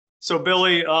So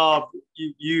Billy,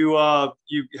 you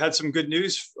had some good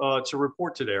news to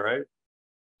report today, right?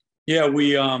 Yeah,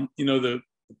 we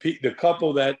the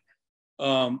couple that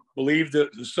believed the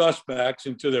suspects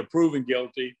until they're proven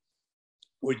guilty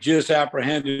were just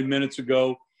apprehended minutes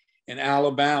ago in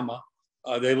Alabama.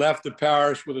 They left the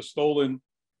parish with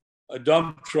a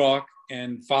dump truck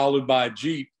and followed by a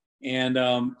Jeep. And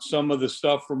some of the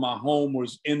stuff from my home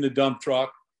was in the dump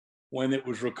truck when it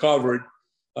was recovered.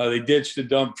 They ditched the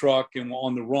dump truck and were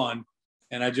on the run.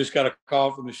 And I just got a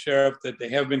call from the sheriff that they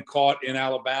have been caught in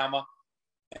Alabama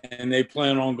and they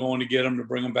plan on going to get them to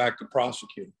bring them back to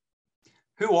prosecute.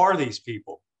 Who are these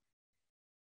people?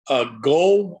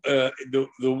 The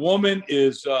woman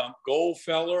is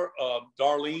Goldfeller,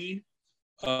 Darlene.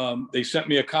 They sent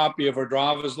me a copy of her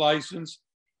driver's license.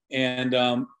 And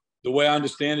the way I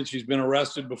understand it, she's been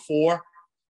arrested before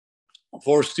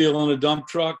for stealing a dump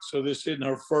truck. So this isn't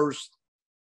her first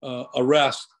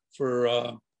arrest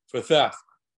for theft.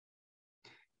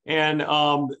 And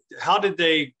how did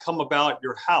they come about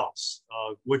your house?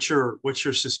 What's your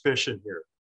suspicion here?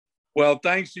 Well,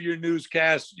 thanks to your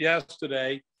newscast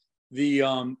yesterday, the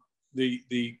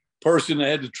person that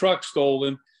had the truck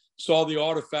stolen saw the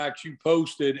artifacts you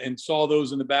posted and saw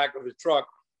those in the back of the truck.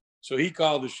 So he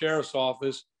called the sheriff's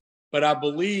office. But I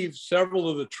believe several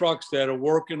of the trucks that are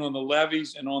working on the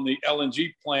levees and on the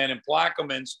LNG plant in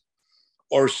Plaquemines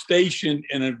are stationed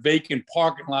in a vacant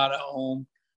parking lot at home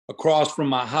across from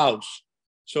my house.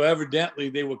 So evidently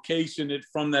they were casing it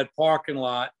from that parking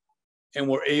lot and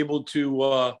were able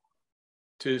to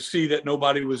see that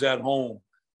nobody was at home.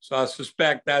 So I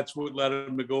suspect that's what led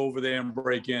them to go over there and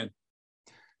break in.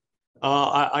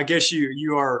 I guess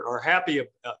you are happy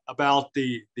about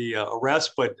the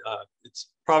arrest, but it's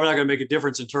probably not going to make a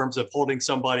difference in terms of holding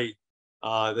somebody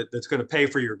that's going to pay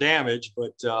for your damage.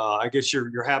 But I guess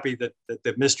you're happy that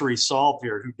the mystery's solved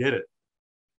here. Who did it?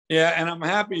 Yeah, and I'm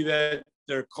happy that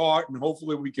they're caught, and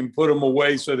hopefully we can put them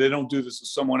away so they don't do this to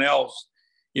someone else.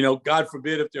 You know, God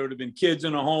forbid if there would have been kids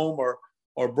in a home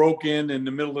or broke in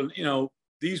the middle of,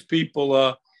 these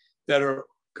people that are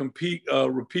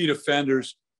repeat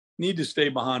offenders need to stay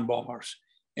behind bars.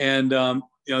 And,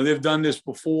 they've done this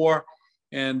before,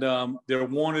 and they're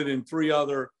wanted in 3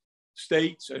 other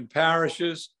states and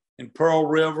parishes in Pearl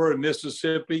River and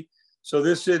Mississippi. So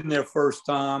this isn't their first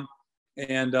time.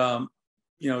 And,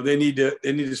 they need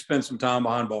to spend some time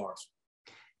behind bars.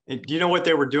 And do you know what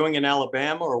they were doing in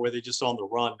Alabama, or were they just on the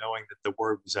run knowing that the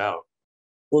word was out?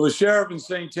 Well, the sheriff in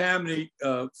St. Tammany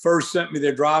first sent me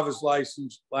their driver's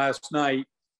license last night,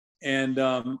 and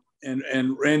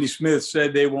Randy Smith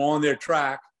said they were on their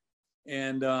track,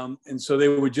 and so they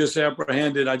were just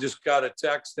apprehended. I just got a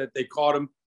text that they caught them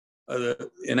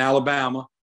in Alabama,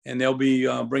 and they'll be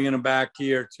bringing them back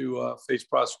here to face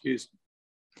prosecution.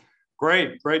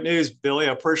 Great news, Billy.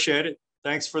 I appreciate it.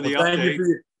 Thanks for the update.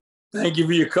 Thank you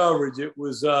for your coverage. It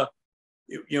was,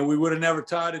 we would have never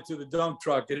tied it to the dump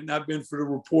truck. It had not been for the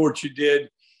report you did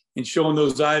and showing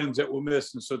those items that were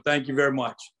missing. So thank you very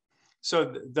much.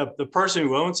 So the person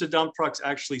who owns the dump trucks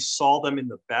actually saw them in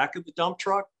the back of the dump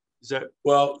truck? Is that?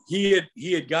 Well, he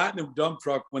had gotten the dump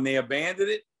truck when they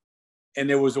abandoned it, and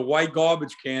there was a white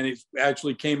garbage can. It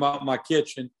actually came out in my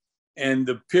kitchen, and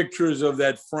the pictures of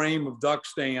that frame of duck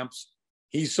stamps,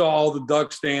 he saw all the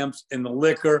duck stamps and the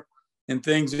liquor and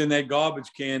things in that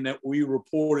garbage can that we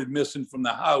reported missing from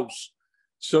the house.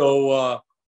 So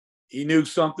he knew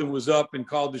something was up and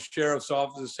called the sheriff's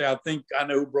office to say, I think I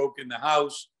know who broke in the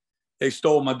house. They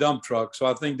stole my dump truck. So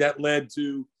I think that led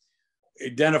to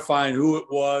identifying who it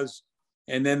was,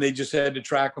 and then they just had to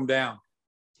track them down.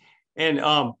 And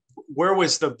where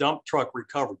was the dump truck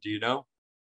recovered? Do you know?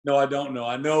 No, I don't know.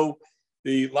 I know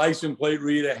the license plate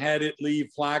reader had it leave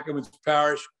Plaquemines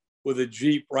Parish with a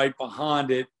Jeep right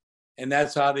behind it, and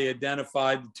that's how they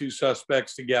identified the 2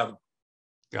 suspects together.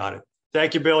 Got it.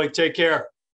 Thank you, Billy. Take care.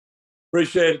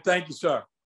 Appreciate it. Thank you, sir.